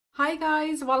Hi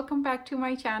guys, welcome back to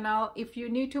my channel. If you're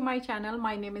new to my channel,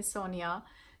 my name is Sonia.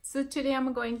 So today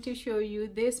I'm going to show you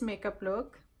this makeup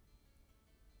look.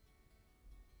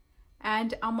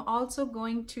 And I'm also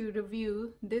going to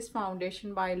review this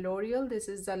foundation by L'Oreal. This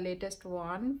is the latest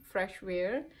one, Fresh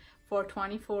Wear, for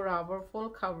 24-hour full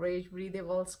coverage,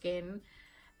 breathable skin.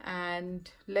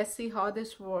 And let's see how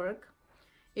this works.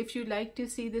 If you like to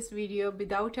see this video,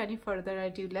 without any further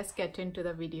ado, let's get into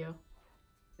the video.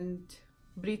 And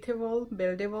breathable,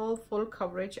 buildable, full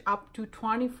coverage up to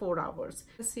 24 hours.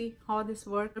 Let's see how this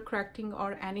works. Correcting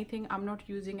or anything, I'm not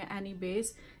using any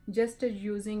base, just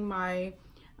using my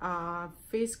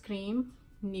face cream,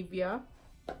 Nivea.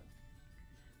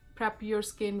 Prep your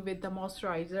skin with the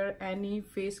moisturizer, any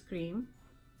face cream.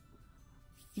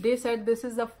 They said this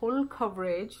is a full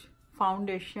coverage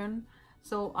foundation,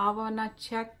 so I wanna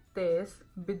check this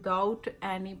without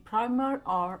any primer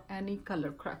or any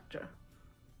color corrector.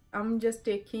 I'm just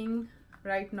taking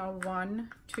right now 1,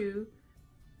 2.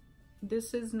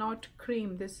 This is not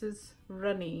cream, this is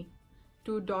runny.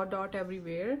 2 dot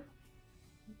everywhere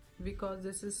because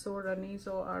this is so runny,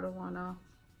 so I don't wanna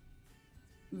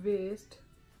waste.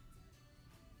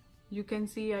 You can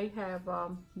see I have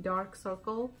dark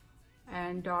circle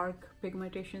and dark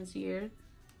pigmentations here.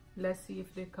 Let's see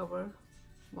if they cover.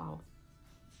 Wow.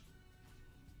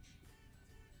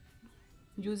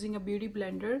 Using a beauty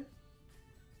blender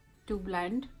to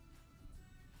blend.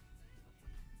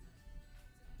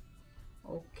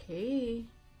 Okay.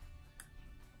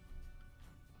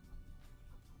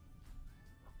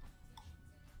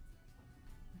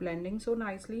 Blending so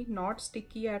nicely, not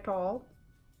sticky at all.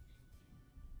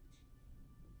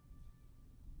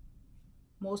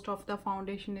 Most of the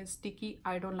foundation is sticky.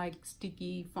 I don't like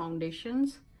sticky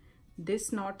foundations.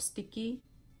 This not sticky.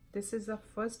 This is the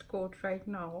first coat right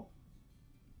now,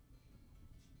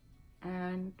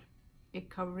 and it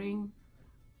covering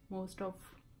most of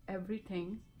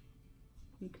everything.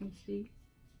 You can see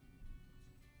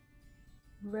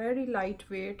very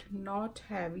lightweight, not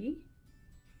heavy.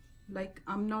 Like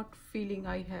I'm not feeling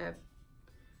I have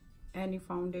any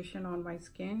foundation on my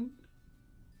skin.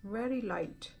 Very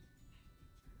light.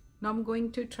 Now I'm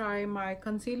going to try my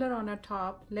concealer on a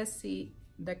top. Let's see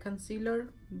the concealer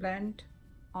blend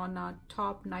on a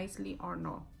top nicely or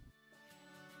no.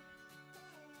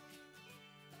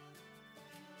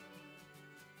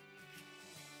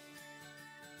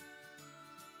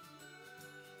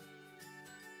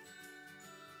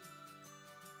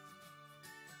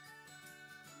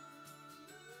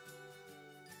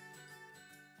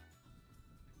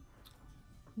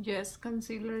 Yes,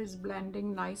 concealer is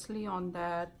blending nicely on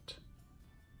that,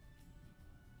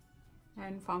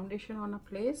 and foundation on a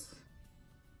place,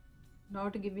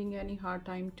 not giving any hard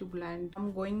time to blend.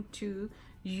 I'm going to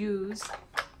use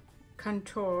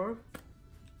contour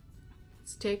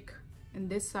stick in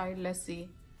this side. Let's see.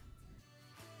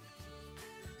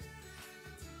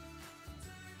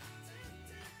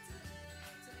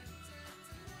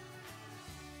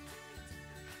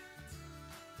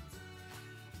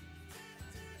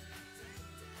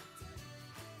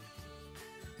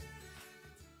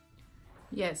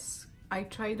 Yes, I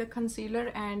tried the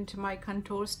concealer and my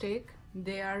contour stick.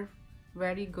 They are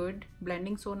very good,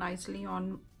 blending so nicely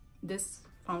on this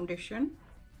foundation.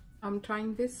 I'm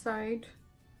trying this side,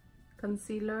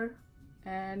 concealer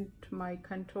and my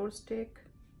contour stick.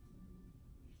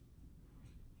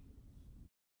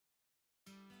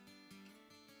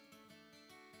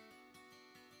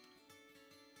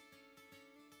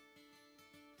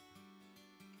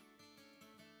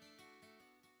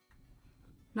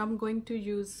 Now I'm going to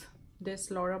use this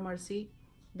Laura Mercier.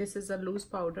 This is a loose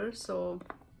powder, so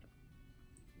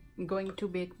I'm going to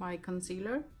bake my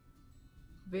concealer.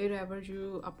 Wherever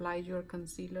you apply your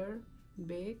concealer,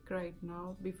 bake right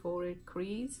now before it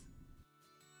crease.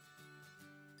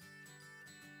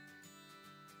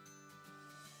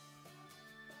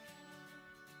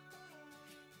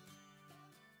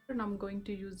 And I'm going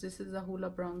to use, this is a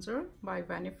Hoola bronzer by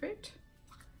Benefit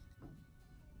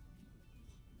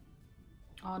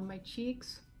on my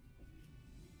cheeks.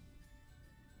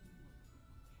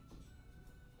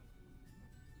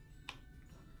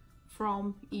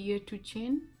 From ear to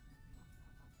chin.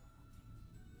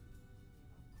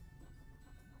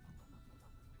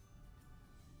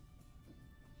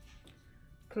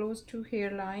 Close to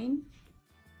hairline.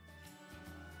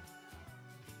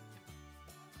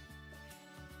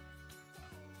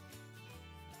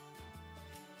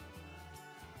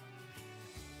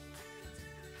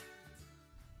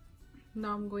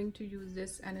 Now I'm going to use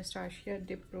this Anastasia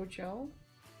Dip Pro Gel.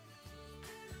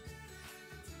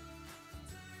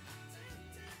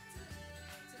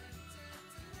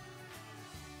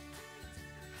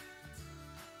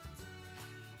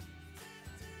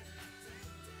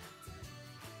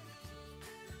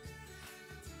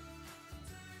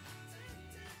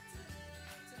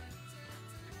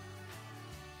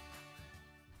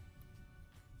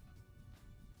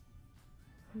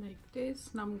 like this.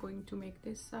 Now I'm going to make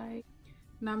this side.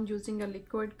 Now I'm using a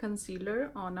liquid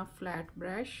concealer on a flat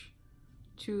brush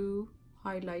to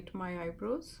highlight my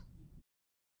eyebrows.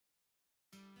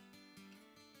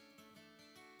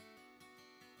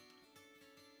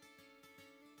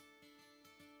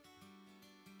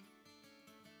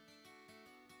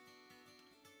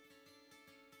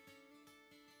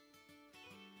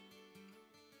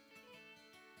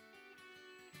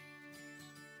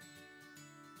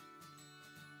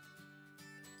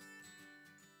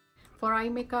 For eye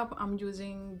makeup, I'm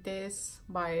using this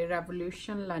by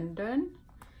Revolution London,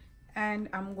 and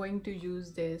I'm going to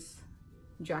use this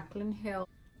Jaclyn Hill.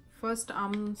 First,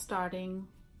 I'm starting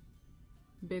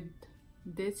with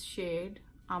this shade.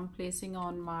 I'm placing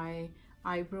on my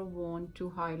eyebrow bone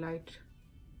to highlight.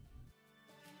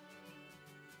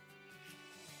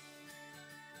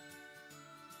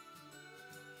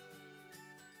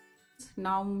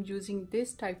 Now I'm using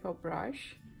this type of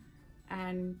brush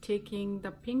and taking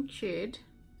the pink shade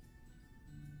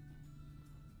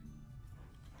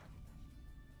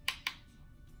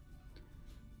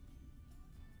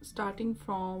starting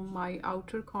from my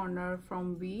outer corner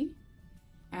from V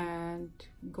and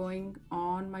going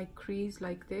on my crease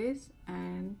like this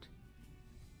and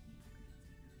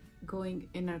going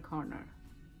inner corner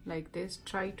like this.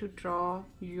 Try to draw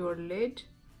your lid.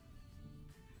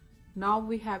 Now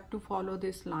we have to follow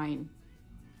this line,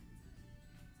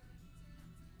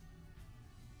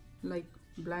 like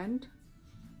blend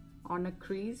on a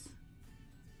crease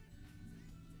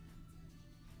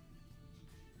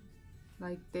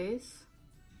like this.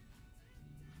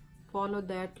 Follow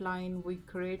that line we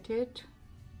created,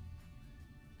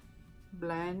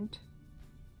 blend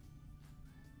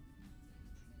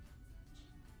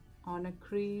on a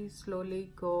crease,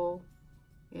 slowly go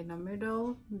in the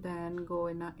middle, then go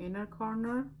in the inner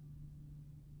corner.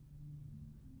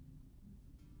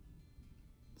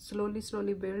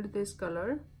 Slowly build this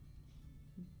color,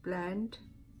 blend,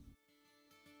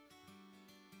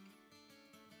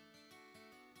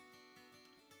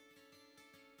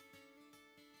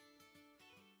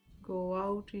 go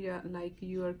out, yeah, like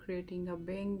you are creating a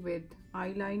wing with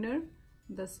eyeliner.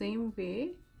 The same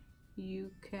way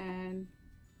you can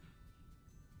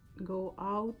go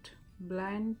out,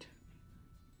 blend,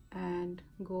 and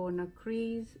go on a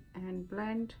crease and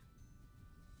blend.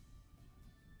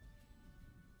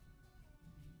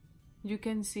 You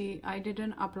can see I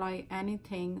didn't apply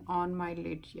anything on my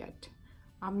lid yet.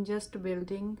 I'm just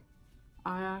building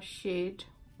a shade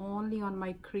only on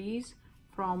my crease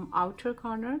from outer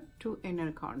corner to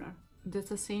inner corner. This is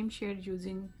the same shade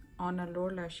using on a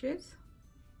lower lashes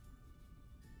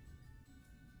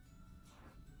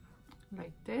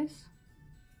like this.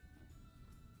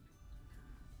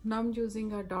 Now I'm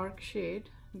using a dark shade,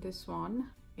 this one,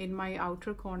 in my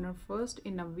outer corner first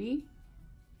in a V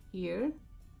here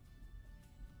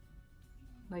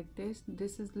like this.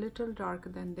 This is little darker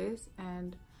than this,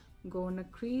 and go in a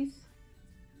crease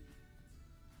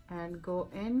and go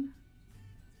in.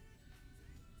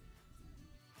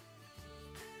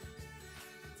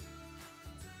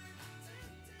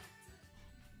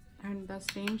 And the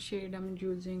same shade I'm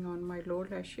using on my lower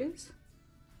lashes.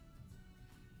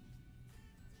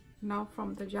 Now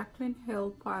from the Jaclyn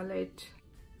Hill palette,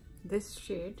 this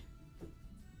shade,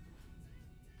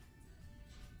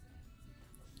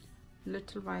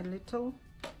 little by little,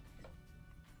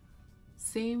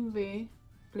 same way,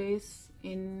 place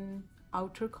in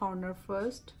outer corner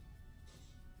first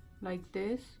like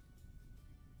this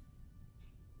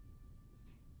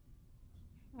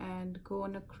and go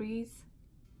on a crease.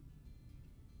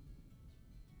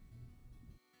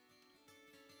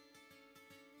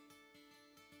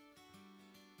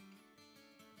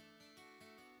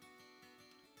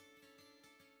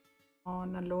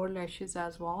 On the lower lashes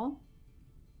as well.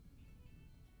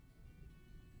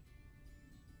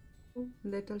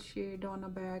 Little shade on the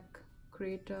back,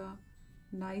 create a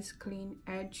nice clean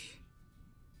edge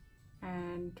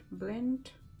and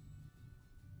blend.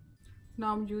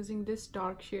 Now I'm using this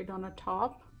dark shade on the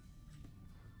top.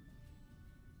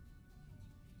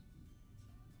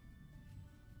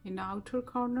 In the outer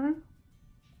corner,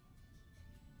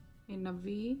 in a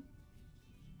V,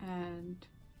 and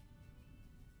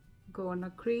go on a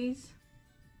crease.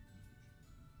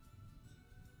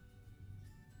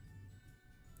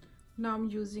 Now I'm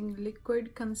using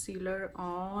liquid concealer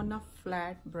on a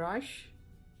flat brush.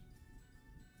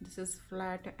 This is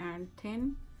flat and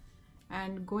thin,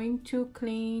 and going to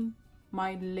clean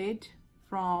my lid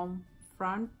from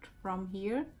front, from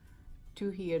here to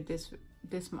here,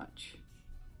 this much.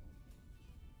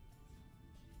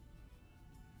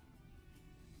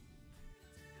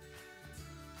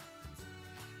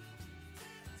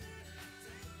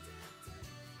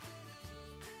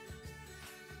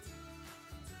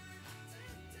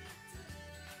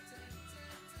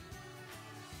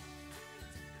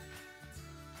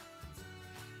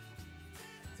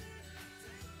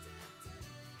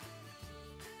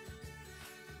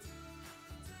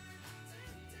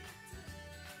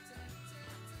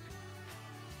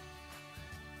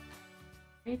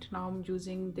 Now I'm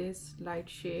using this light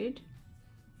shade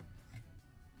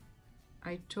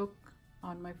I took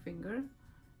on my finger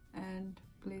and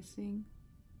placing,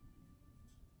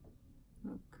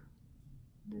 look,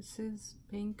 this is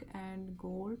pink and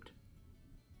gold.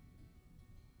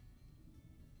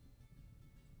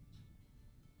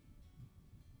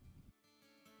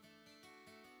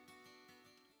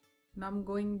 Now I'm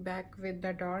going back with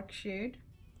the dark shade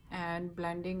and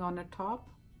blending on a top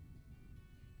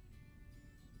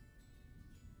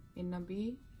in a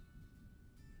B.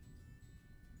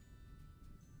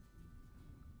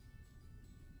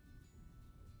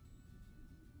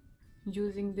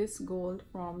 Using this gold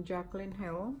from Jaclyn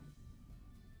Hill,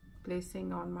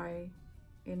 placing on my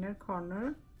inner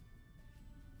corner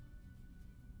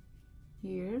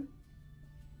here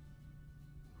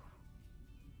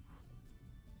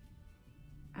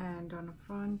and on the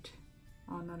front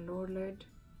on a lower lid.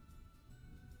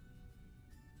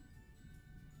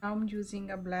 Now I'm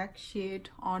using a black shade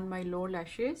on my lower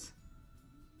lashes.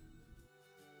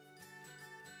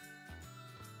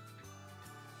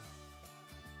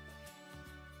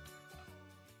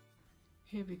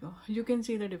 Here we go. You can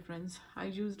see the difference. I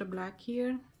used a black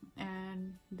here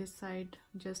and this side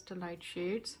just a light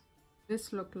shades.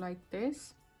 This look like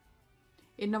this.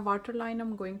 In a waterline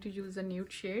I'm going to use a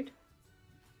nude shade.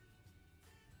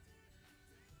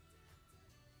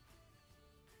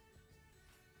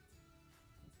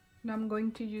 Now I'm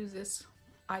going to use this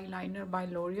eyeliner by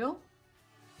L'Oreal.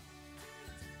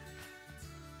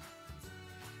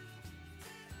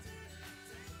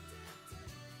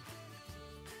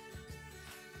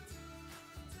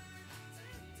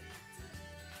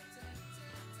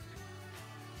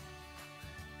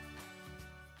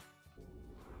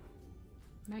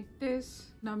 Like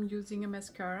this. Now I'm using a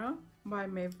mascara by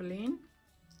Maybelline.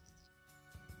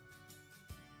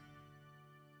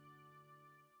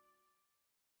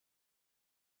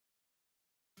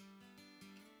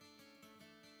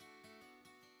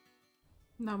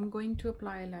 Now I'm going to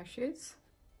apply lashes.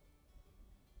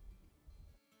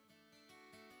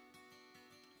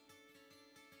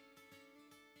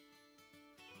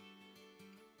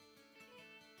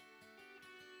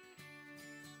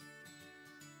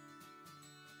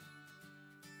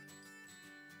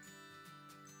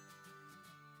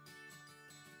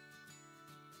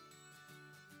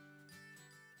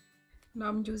 Now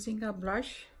I'm using a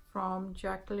blush from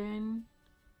Jaclyn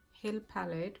Hill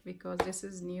palette because this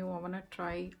is new. I want to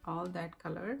try all that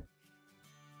color.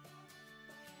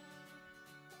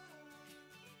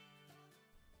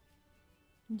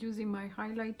 Using my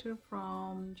highlighter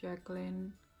from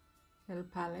Jaclyn Hill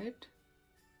palette.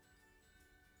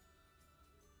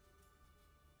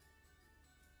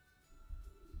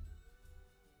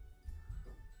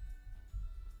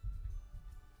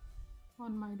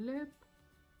 On my lip.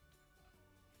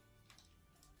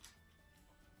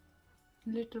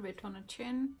 Little bit on a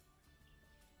chin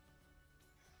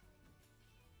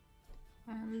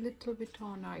and a little bit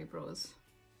on eyebrows.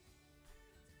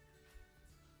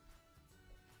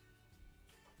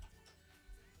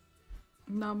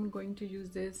 Now I'm going to use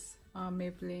this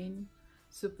Maybelline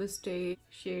Superstay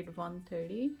shade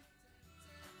 130.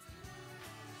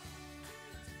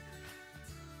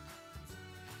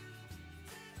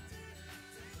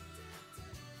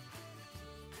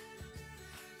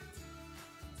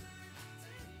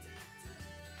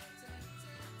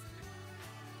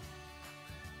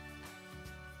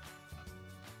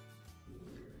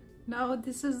 Now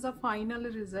this is the final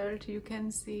result, you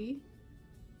can see.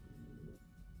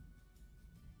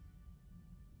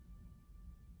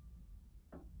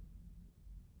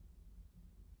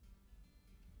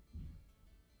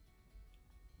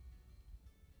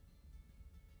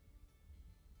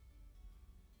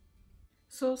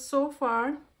 So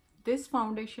far this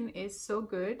foundation is so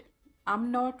good.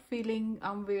 I'm not feeling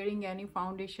I'm wearing any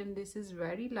foundation. This is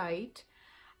very light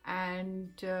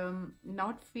and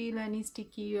not feel any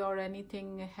sticky or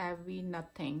anything heavy,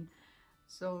 nothing.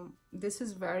 So this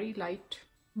is very light.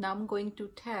 Now I'm going to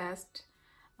test,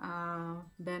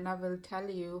 then I will tell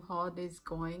you how this is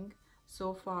going.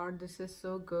 So far this is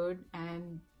so good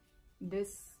and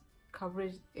this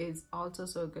coverage is also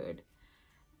so good,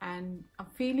 and I'm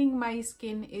feeling my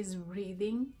skin is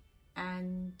breathing.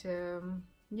 And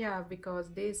yeah, because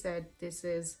they said this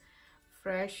is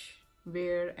fresh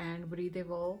wear and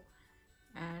breathable,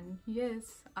 and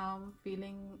yes, I'm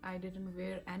feeling I didn't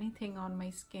wear anything on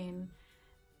my skin,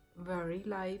 very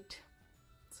light.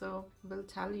 So we'll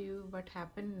tell you what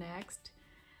happened next.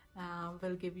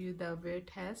 We'll give you the wear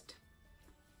test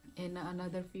in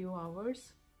another few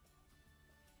hours.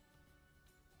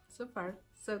 So far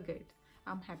so good,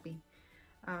 I'm happy.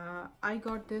 I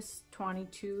got this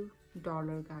 $22,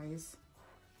 guys.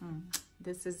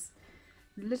 This is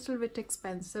little bit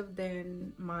expensive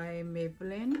than my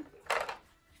Maybelline.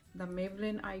 The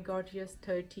Maybelline I got just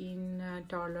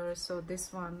 $13, so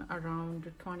this one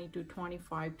around $20 to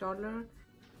 $25.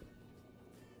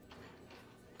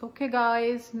 Okay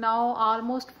guys, now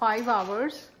almost 5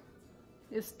 hours.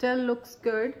 It still looks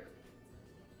good.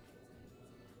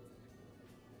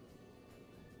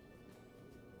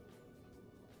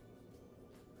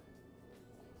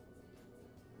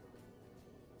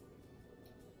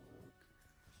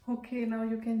 Okay, now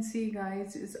you can see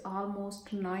guys, it's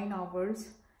almost 9 hours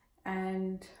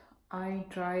and I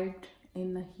dried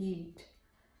in the heat.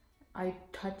 I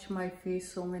touched my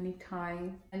face so many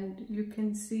times and you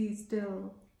can see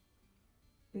still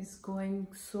it's going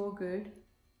so good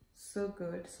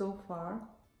so far.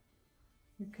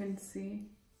 You can see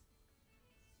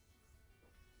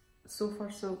so far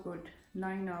so good.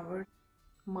 9 hours,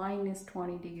 minus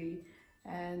 20 degree,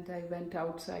 and I went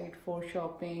outside for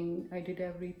shopping. I did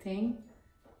everything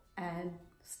and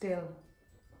still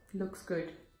looks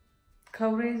good.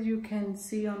 Coverage you can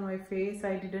see on my face,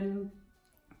 I didn't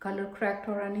color correct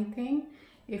or anything.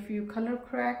 If you color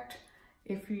correct,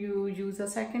 if you use a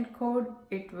second coat,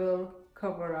 it will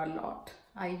cover a lot.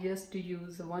 I just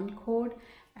use one coat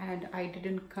and I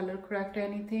didn't color correct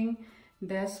anything.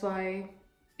 That's why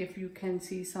if you can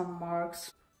see some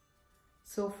marks,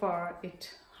 so far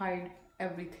it hide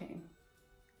everything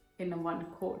in a one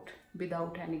coat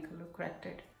without any color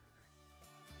corrected.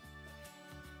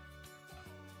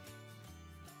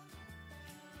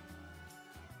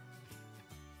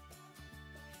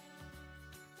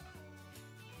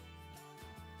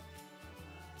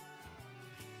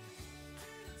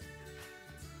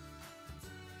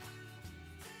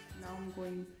 Now I'm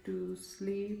going to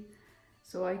sleep,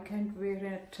 so I can't wear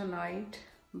it tonight,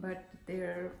 but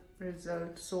their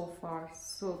result so far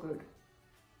so good.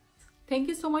 Thank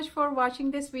you so much for watching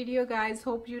this video guys.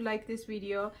 Hope you like this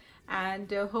video and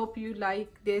hope you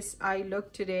like this eye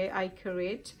look today, eye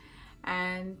curate.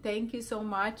 And thank you so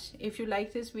much. If you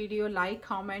like this video, like,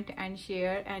 comment and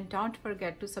share, and don't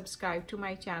forget to subscribe to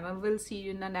my channel. We'll see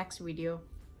you in the next video.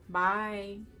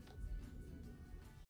 Bye.